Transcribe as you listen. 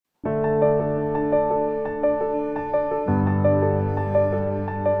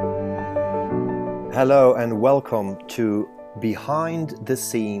Hello and welcome to Behind the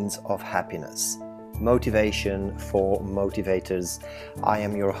Scenes of Happiness, Motivation for Motivators. I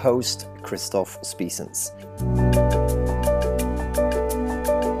am your host, Christoph Spiessens.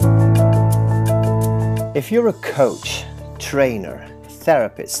 If you're a coach, trainer,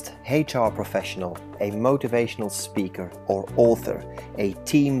 therapist, HR professional, a motivational speaker or author, a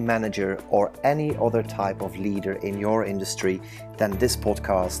team manager, or any other type of leader in your industry, then this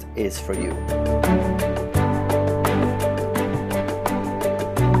podcast is for you.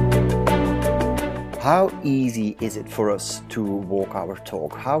 How easy is it for us to walk our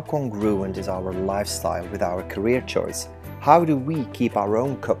talk? How congruent is our lifestyle with our career choice? How do we keep our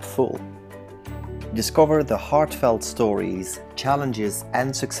own cup full? Discover the heartfelt stories, challenges,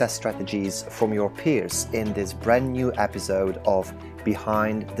 and success strategies from your peers in this brand new episode of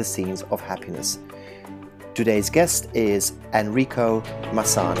Behind the Scenes of Happiness. Today's guest is Enrico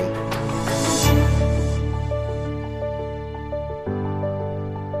Massani.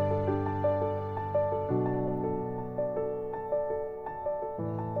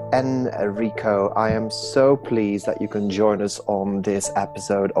 Enrico, I am so pleased that you can join us on this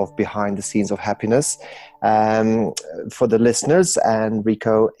episode of Behind the Scenes of Happiness. For the listeners,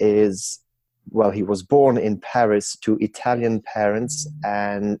 Enrico he was born in Paris to Italian parents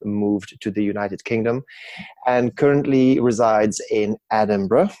and moved to the United Kingdom and currently resides in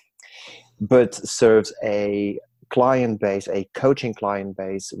Edinburgh, but serves a coaching client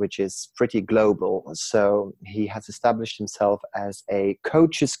base, which is pretty global. So he has established himself as a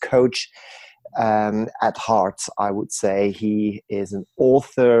coach's coach at heart, I would say. He is an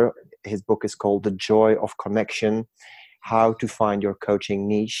author. His book is called The Joy of Connection, How to Find Your Coaching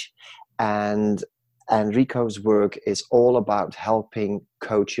Niche. And Enrico's work is all about helping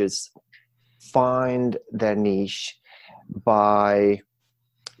coaches find their niche by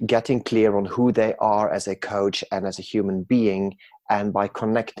getting clear on who they are as a coach and as a human being, and by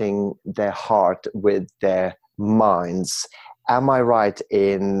connecting their heart with their minds. Am I right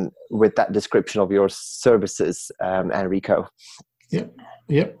with that description of your services, Enrico?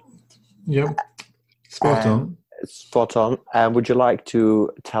 Yep. Spot on. Spot on. Would you like to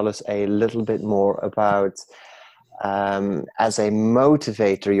tell us a little bit more about, as a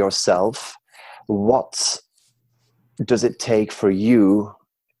motivator yourself, what does it take for you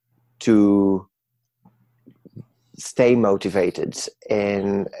to stay motivated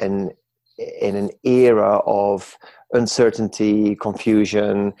in an era of uncertainty,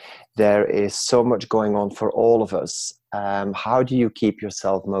 confusion? There is so much going on for all of us. How do you keep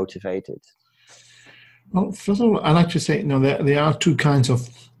yourself motivated? Well, first of all, I like to say, there are two kinds of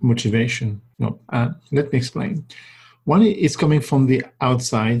motivation. Let me explain. One is coming from the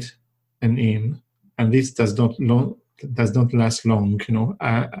outside and in, and this does not last long.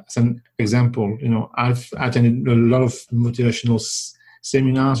 As an example, I've attended a lot of motivational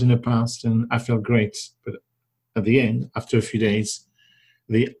seminars in the past, and I felt great. But at the end, after a few days,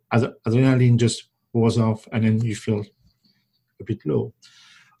 the adrenaline just wears off, and then you feel a bit low.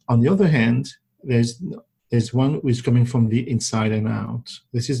 On the other hand, there's one which is coming from the inside and out.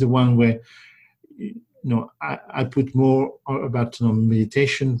 This is the one where I put more about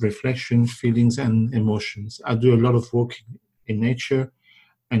meditation, reflection, feelings, and emotions. I do a lot of work in nature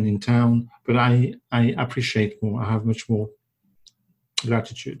and in town, but I appreciate more. I have much more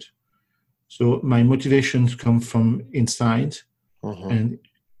gratitude. So my motivations come from inside, and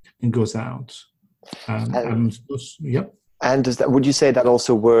it goes out. Yep. And would you say that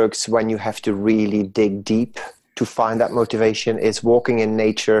also works when you have to really dig deep to find that motivation? Is walking in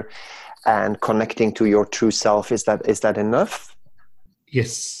nature and connecting to your true self, is that enough?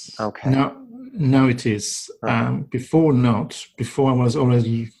 Yes. Okay. Now it is. Before I was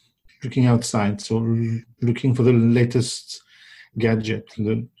already looking outside, so looking for the latest gadget,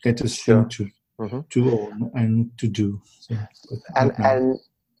 the latest thing to own and to do. So, and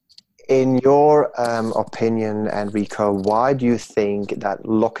in your opinion, Enrico, why do you think that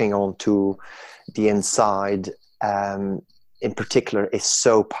locking onto the inside in particular is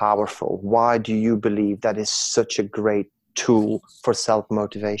so powerful? Why do you believe that is such a great tool for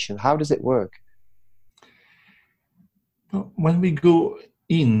self-motivation? How does it work? When we go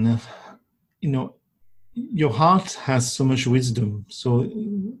in, your heart has so much wisdom. So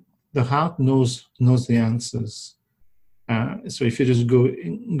the heart knows the answers. So if you just go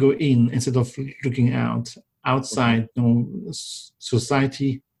in instead of looking outside,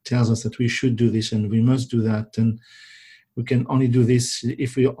 society tells us that we should do this and we must do that, and we can only do this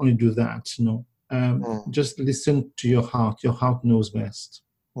if we only do that. Just listen to your heart. Your heart knows best.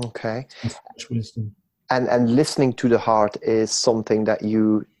 Okay. Much wisdom. And listening to the heart is something that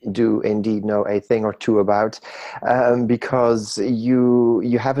you do indeed know a thing or two about, because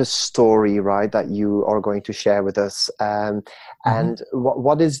you have a story, right, that you are going to share with us. And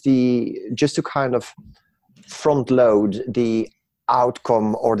what is just to kind of front load the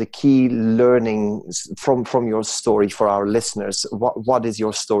outcome or the key learnings from your story for our listeners? What is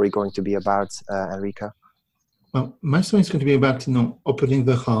your story going to be about, Enrico? Well, my story is going to be about opening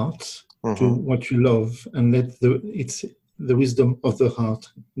the heart to what you love, and let the wisdom of the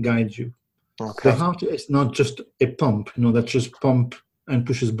heart guide you. Okay. The heart is not just a pump, that just pump and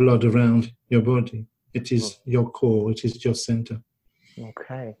pushes blood around your body. It is your core. It is your center.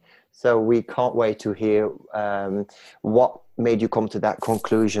 Okay. So we can't wait to hear what made you come to that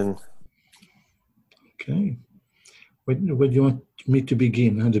conclusion. Okay. Where do you want me to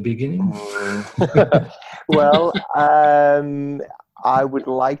begin? At the beginning? Well, I would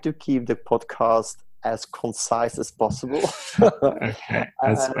like to keep the podcast as concise as possible. Okay,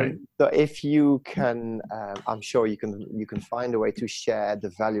 that's right. So if you can, I'm sure you can find a way to share the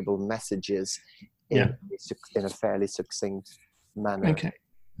valuable messages in a fairly succinct manner. Okay.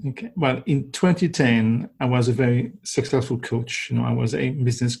 Well, in 2010, I was a very successful coach. I was a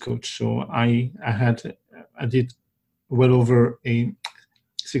business coach, so I did well over a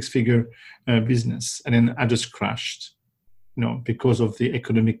six-figure business, and then I just crashed, because of the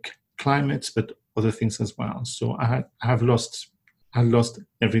economic climate, but other things as well. So I lost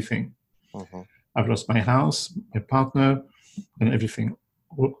everything. I've lost my house, my partner, and everything.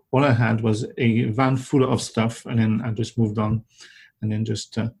 All I had was a van full of stuff, and then I just moved on, and then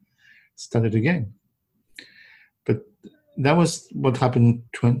just started again. But that was what happened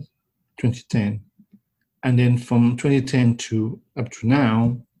in 2010. And then from 2010 to up to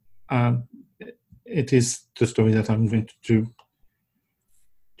now, it is the story that I'm going to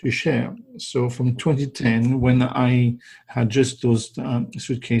share. So from 2010, when I had just those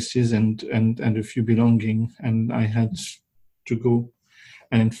suitcases and a few belongings, and I had to go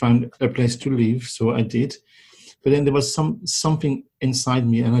and find a place to live, so I did. But then there was something inside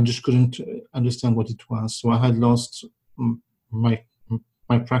me, and I just couldn't understand what it was. So I had lost my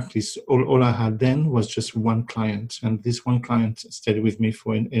practice. All I had then was just one client, and this one client stayed with me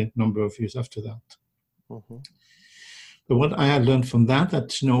for a number of years after that. But what I had learned from that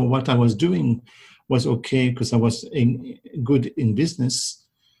what I was doing was okay, because I was good in business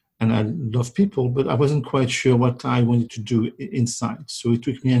and I love people, but I wasn't quite sure what I wanted to do inside. So it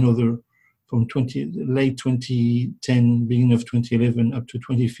took me from late 2010, beginning of 2011 up to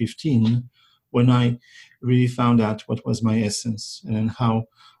 2015, when I really found out what was my essence and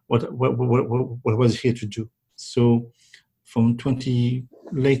what I was here to do. So from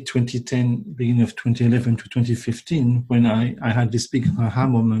late 2010, beginning of 2011 to 2015, when I had this big aha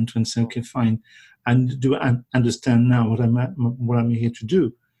moment and said, okay, fine, and do I understand now what I'm here to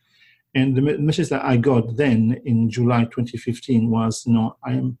do? And the message that I got then in July 2015 was,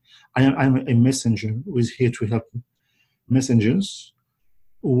 I'm a messenger who is here to help messengers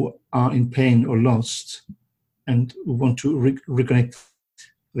who are in pain or lost and who want to reconnect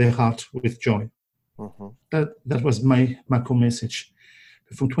their heart with joy. That was my core message.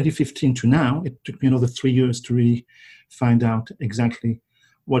 From 2015 to now, it took me another 3 years to really find out exactly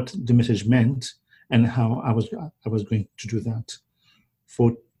what the message meant and how I was going to do that.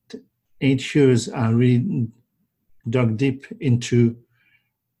 For 8 years, I really dug deep into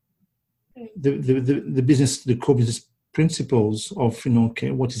the business, the core business principles of,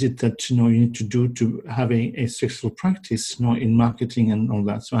 okay, what is it that, you need to do to have a successful practice, in marketing and all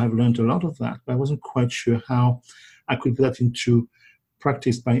that. So I have learned a lot of that, but I wasn't quite sure how I could put that into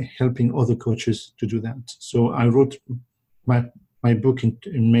practice by helping other coaches to do that. So I wrote my book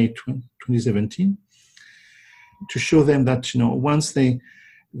in May 2017 to show them that, once they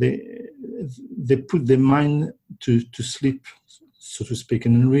put their mind to sleep, so to speak,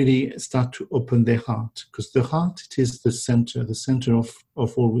 and really start to open their heart, because the heart, it is the center of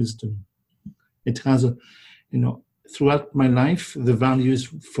all wisdom. It has throughout my life, the values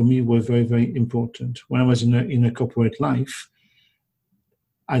for me were very, very important. When I was in a corporate life,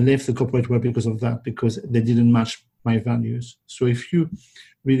 I left the corporate world because of that, because they didn't match my values. So if you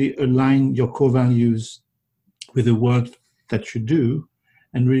really align your core values with the work that you do,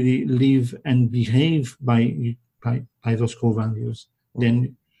 and really live and behave by those core values,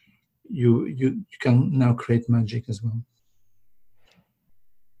 then you can now create magic as well.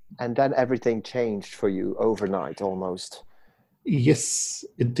 And then everything changed for you overnight, almost. Yes,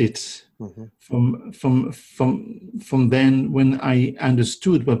 it did. From then, when I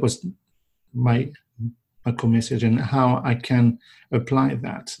understood what was my macro message and how I can apply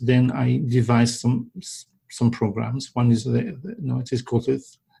that, then I devise some programs. One is it is called the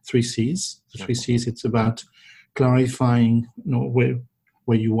 3Cs. The 3Cs, it's about clarifying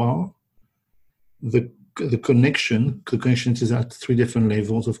where you are. The connections is at three different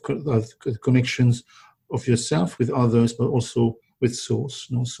levels of connections of yourself with others, but also with source,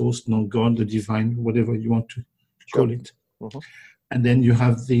 God, the divine, whatever you want to call it. Mm-hmm. And then you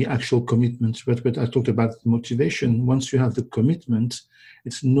have the actual commitment. But I talked about motivation. Once you have the commitment,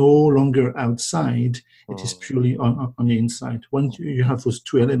 it's no longer outside. It is purely on the inside. Once you have those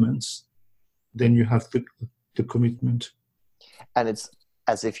two elements, then you have the commitment. And it's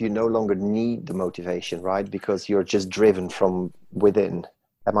as if you no longer need the motivation, right? Because you're just driven from within.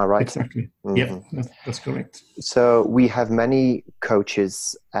 Am I right? Exactly. Mm-hmm. Yeah, that's correct. So we have many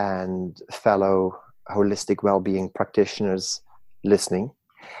coaches and fellow holistic well-being practitioners listening.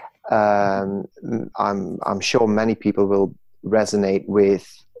 I'm sure many people will resonate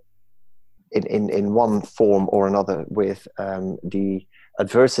with, in one form or another, with the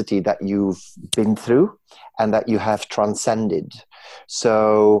adversity that you've been through and that you have transcended.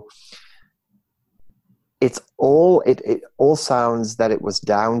 So it all sounds that it was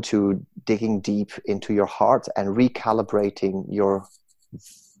down to digging deep into your heart and recalibrating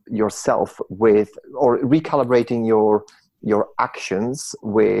yourself with, or recalibrating your actions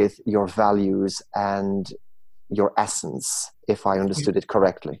with your values and your essence, if I understood it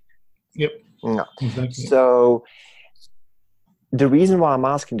correctly. Yep. No. Exactly. So the reason why I'm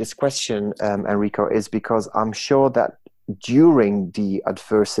asking this question, Enrico, is because I'm sure that during the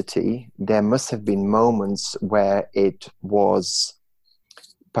adversity, there must have been moments where it was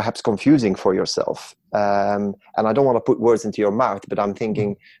perhaps confusing for yourself. And I don't want to put words into your mouth, but I'm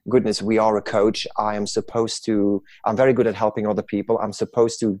thinking, goodness, we are a coach. I'm very good at helping other people. I'm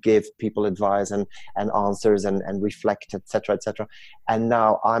supposed to give people advice and answers and reflect, etc., etc. And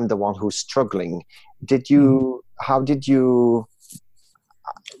now I'm the one who's struggling. Is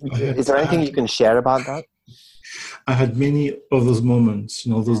there anything you can share about that? I had many of those moments,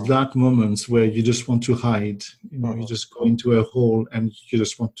 those dark moments where you just want to hide. You just go into a hole and you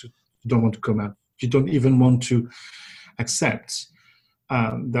don't want to come out. You don't even want to accept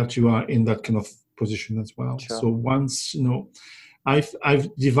that you are in that kind of position as well. Sure. So once,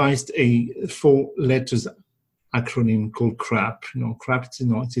 I've devised a 4 letters acronym called CRAP. CRAP,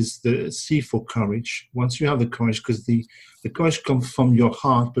 it is the C for courage. Once you have the courage, because the courage comes from your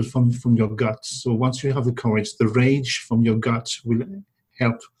heart, but from your gut. So once you have the courage, the rage from your gut will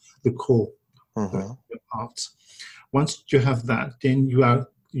help the core, your heart. Once you have that, then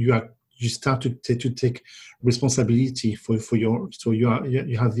you start to take responsibility for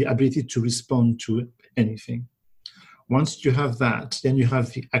you have the ability to respond to anything. Once you have that, then you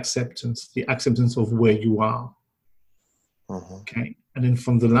have the acceptance of where you are. Okay, and then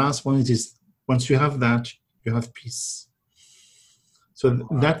from the last one, it is once you have that, you have peace. So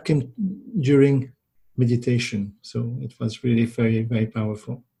that came during meditation. So it was really very, very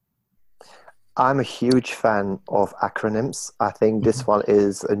powerful. I'm a huge fan of acronyms. I think this one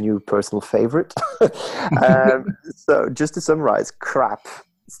is a new personal favorite. So just to summarize, CRAP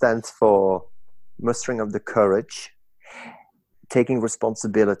stands for mustering of the courage, taking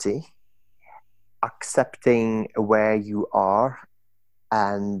responsibility, accepting where you are,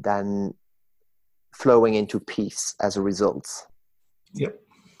 and then flowing into peace as a result. Yep.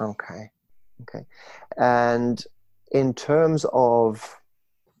 Okay. And in terms of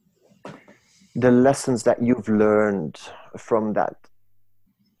the lessons that you've learned from that,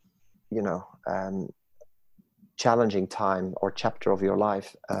 challenging time or chapter of your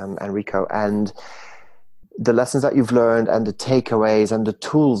life, Enrico, and the lessons that you've learned and the takeaways and the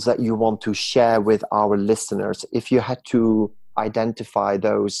tools that you want to share with our listeners, if you had to identify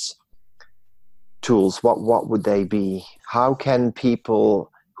those tools, what would they be? How can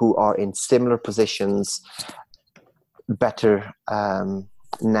people who are in similar positions better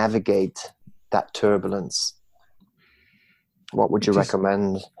navigate that turbulence? What would you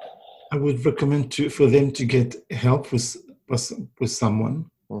recommend? I would recommend for them to get help with someone.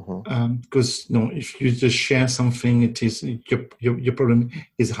 Because if you just share something, it is your problem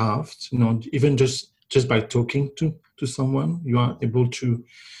is halved. Even just by talking to someone, you are able to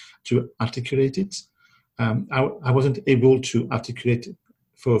articulate it. I wasn't able to articulate it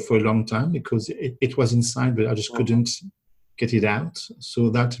for a long time because it was inside, but I just couldn't get it out. So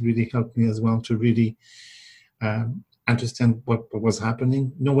that really helped me as well to really understand what was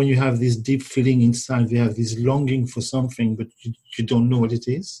happening. When you have this deep feeling inside, you have this longing for something, but you don't know what it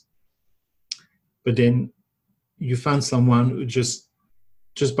is. But then you find someone who just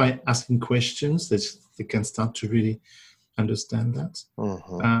just by asking questions, they can start to really understand that.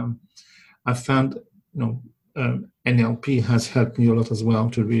 I found, NLP has helped me a lot as well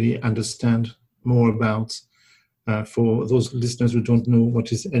to really understand more about. For those listeners who don't know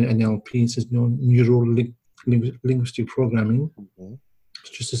what is NLP, it's neuro linguistic programming. It's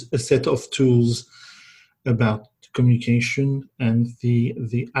just a set of tools about communication and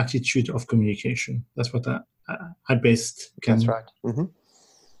the attitude of communication. That's what I best can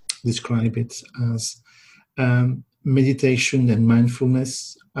describe it as. Meditation and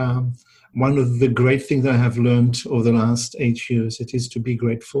mindfulness. One of the great things that I have learned over the last 8 years, it is to be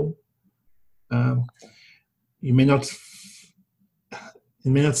grateful. It may not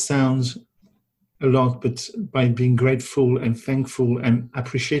sound a lot, but by being grateful and thankful and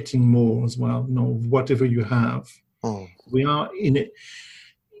appreciating more as well, whatever you have. We are in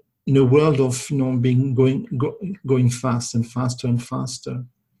a world of going fast and faster and faster,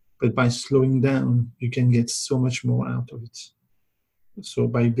 but by slowing down, you can get so much more out of it. So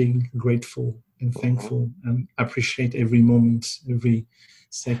by being grateful and thankful and appreciate every moment, every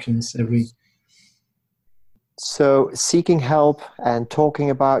seconds, So seeking help and talking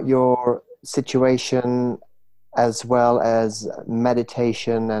about your situation, as well as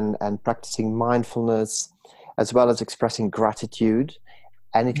meditation and practicing mindfulness, as well as expressing gratitude.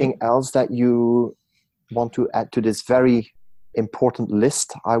 Anything else that you want to add to this very important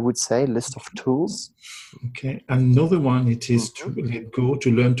list, I would say, list of tools? Okay. Another one, it is to let go,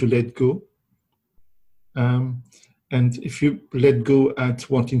 to learn to let go. And if you let go at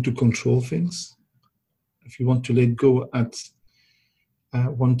wanting to control things, if you want to let go at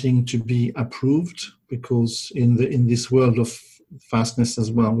wanting to be approved, because in this world of fastness as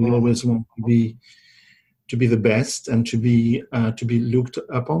well, we always want to be the best and to be looked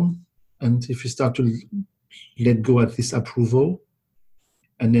upon. And if you start to let go at this approval,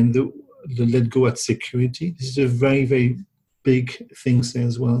 and then the let go at security, this is a very, very big thing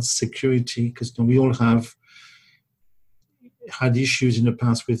as well, security, because we all have had issues in the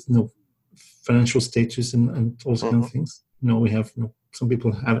past with financial status and all kinds of things. We have some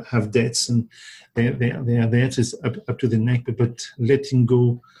people have debts, and their debt is up to the neck. But letting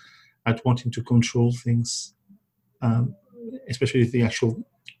go at wanting to control things, especially the actual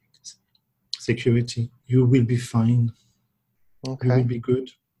security, you will be fine. Okay. You will be good.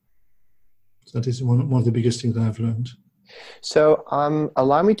 So that is one of the biggest things that I've learned. So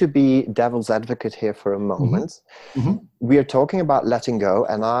allow me to be devil's advocate here for a moment. We are talking about letting go,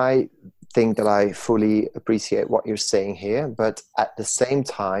 and I think that I fully appreciate what you're saying here, but at the same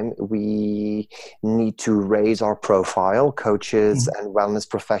time, we need to raise our profile. Coaches and wellness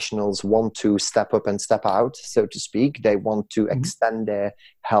professionals want to step up and step out, so to speak. They want to extend their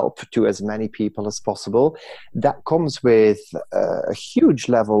help to as many people as possible. That comes with a huge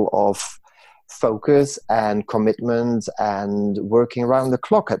level of focus and commitment and working around the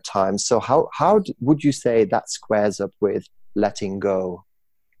clock at times. So how would you say that squares up with letting go?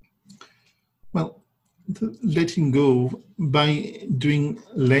 Well, letting go, by doing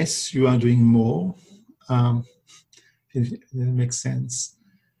less, you are doing more. If that makes sense.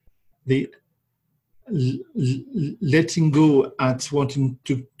 The letting go at wanting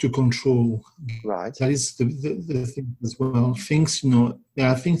to control. Right. That is the thing as well. Things, there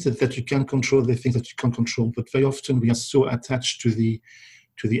are things that you can control, there are things that you can't control, but very often we are so attached to the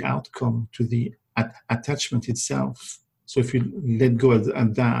outcome, to the attachment itself. So if you let go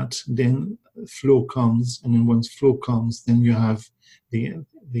at that, then flow comes, and then once flow comes, then you have the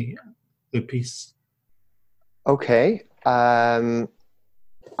peace. Okay. I'm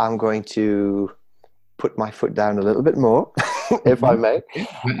going to put my foot down a little bit more, if I may,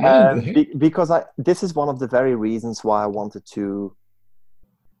 because this is one of the very reasons why I wanted to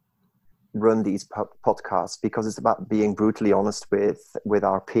run these podcasts, because it's about being brutally honest with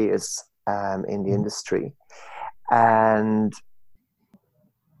our peers in the industry. And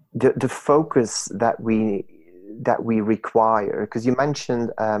the focus that we require, because you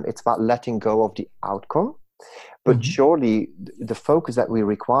mentioned it's about letting go of the outcome, but surely the focus that we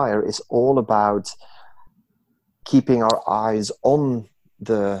require is all about keeping our eyes on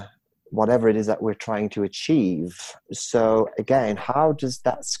the whatever it is that we're trying to achieve. So again, how does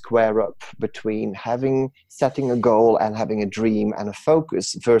that square up between setting a goal and having a dream and a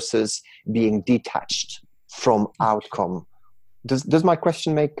focus versus being detached from outcome? Does my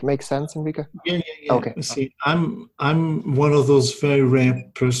question make sense, Enrico? Yeah. Okay. See, I'm one of those very rare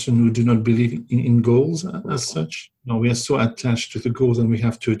person who do not believe in goals as such. We are so attached to the goals, and we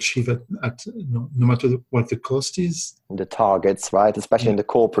have to achieve it no matter what the cost is. The targets, right? Especially in the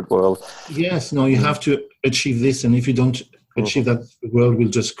corporate world. Yes. You have to achieve this, and if you don't achieve that, the world will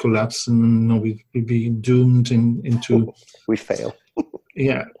just collapse and we'll be doomed into. We fail.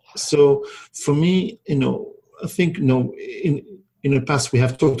 Yeah. So for me, I think, in the past we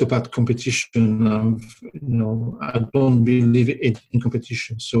have talked about competition. I don't believe in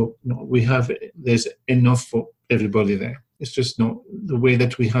competition. So there's enough for everybody there. It's just the way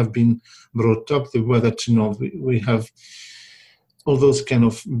that we have been brought up, the way that we have all those kind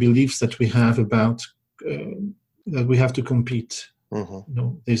of beliefs that we have about that we have to compete. So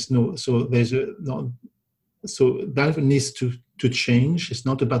that needs to change. It's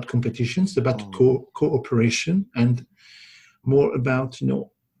not about competition. It's about cooperation and more about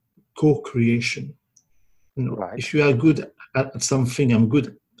co-creation. Right. If you are good at something, I'm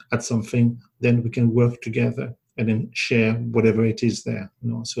good at something, then we can work together and then share whatever it is there.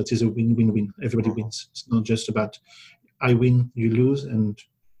 So it is a win-win-win. Everybody wins. It's not just about I win, you lose, and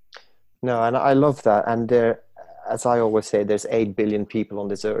I love that. And there, as I always say, there's 8 billion people on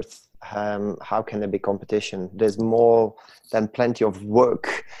this earth. How can there be competition? There's more than plenty of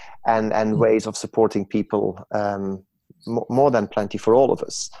work and ways of supporting people, more than plenty for all of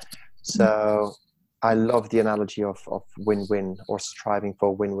us. So I love the analogy of win-win, or striving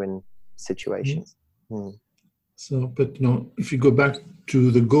for win-win situations. So, but if you go back to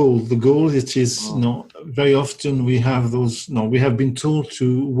the goal it is very often we have those. We have been told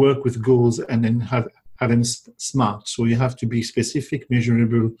to work with goals and then have them smart. So you have to be specific,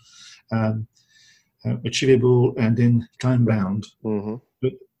 measurable, achievable, and then time bound.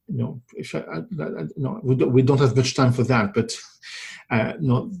 But we don't have much time for that. But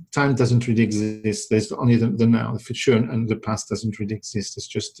time doesn't really exist. There's only the now. The future and the past doesn't really exist. It's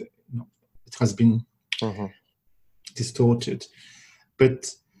just it has been distorted. But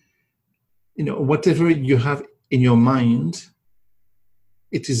whatever you have in your mind,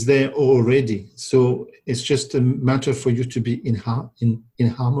 it is there already. So it's just a matter for you to be in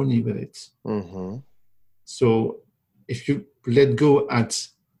harmony with it. So if you let go at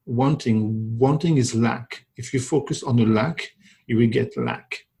wanting is lack. If you focus on the lack, you will get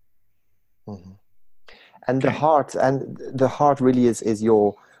lack. And the heart really is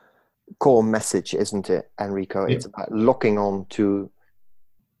your core message, isn't it, Enrico? It's about looking on to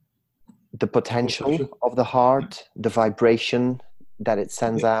the potential of the heart, the vibration that it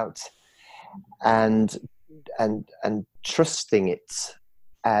sends out, and trusting it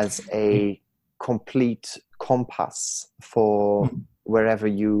as a complete compass for wherever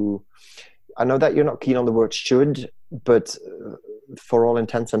you. I know that you're not keen on the word should, but for all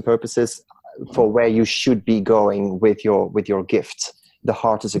intents and purposes, for where you should be going with your gift, the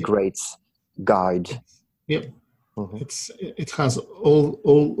heart is a great guide. It has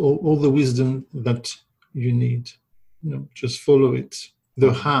all the wisdom that you need. Just follow it.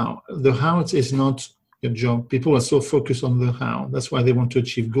 The how it is not your job. People are so focused on the how. That's why they want to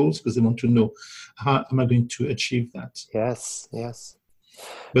achieve goals, because they want to know, how am I going to achieve that? Yes.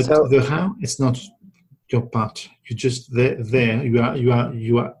 But the how is not your part. You're just there. You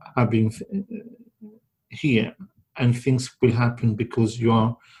are being here, and things will happen because you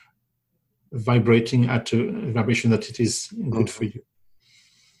are vibrating at a vibration that it is good for you.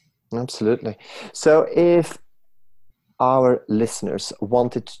 Absolutely. So if our listeners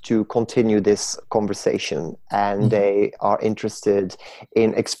wanted to continue this conversation and they are interested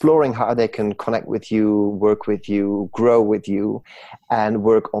in exploring how they can connect with you, work with you, grow with you, and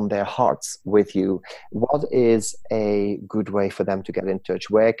work on their hearts with you, what is a good way for them to get in touch?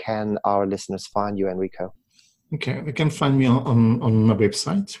 Where can our listeners find you, Enrico? Okay, they can find me on my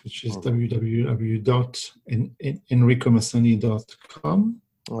website, which is www.enricomassani.com.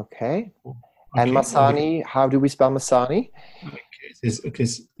 Okay. And Massani, how do we spell Massani? It's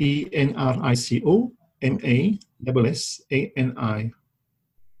ENRICOMASSANI.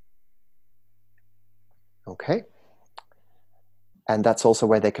 Okay. And that's also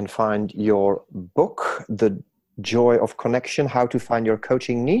where they can find your book, The Joy of Connection, How to Find Your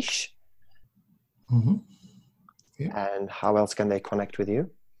Coaching Niche. And how else can they connect with you?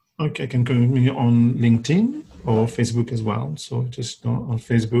 Okay, can connect with me on LinkedIn or Facebook as well. So just on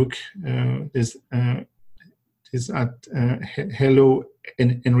Facebook, is at Hello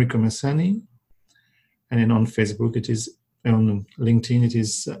Enrico Massani, and then on Facebook it is, on LinkedIn it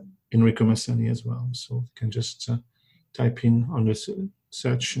is Enrico Massani as well. So you can just type in on the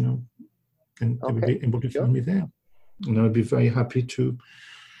search, and they will be able to find me there. And I'll be very happy to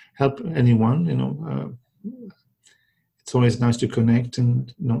help anyone. It's always nice to connect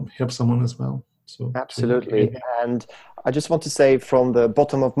and help someone as well. So absolutely. And I just want to say from the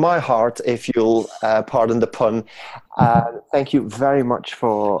bottom of my heart, if you'll pardon the pun, thank you very much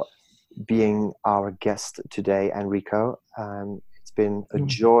for being our guest today, Enrico. It's been a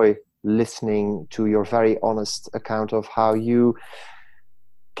joy listening to your very honest account of how you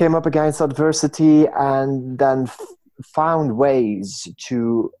came up against adversity and then found ways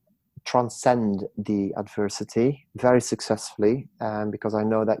to transcend the adversity very successfully. Because I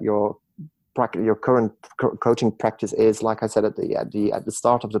know that your current coaching practice is, like I said at the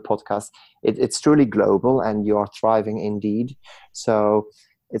start of the podcast, it's truly global, and you are thriving indeed. So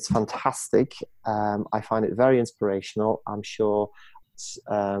it's fantastic. I find it very inspirational. I'm sure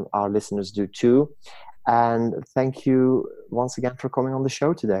our listeners do too. And thank you once again for coming on the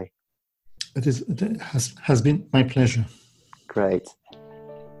show today. It has been my pleasure. Great.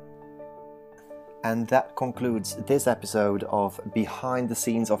 And that concludes this episode of Behind the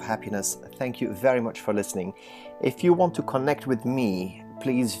Scenes of Happiness. Thank you very much for listening. If you want to connect with me,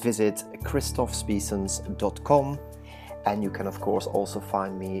 please visit christophspiessens.com. And you can, of course, also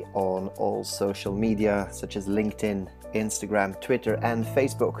find me on all social media, such as LinkedIn, Instagram, Twitter, and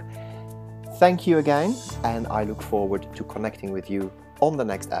Facebook. Thank you again, and I look forward to connecting with you on the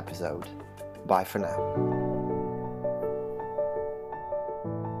next episode. Bye for now.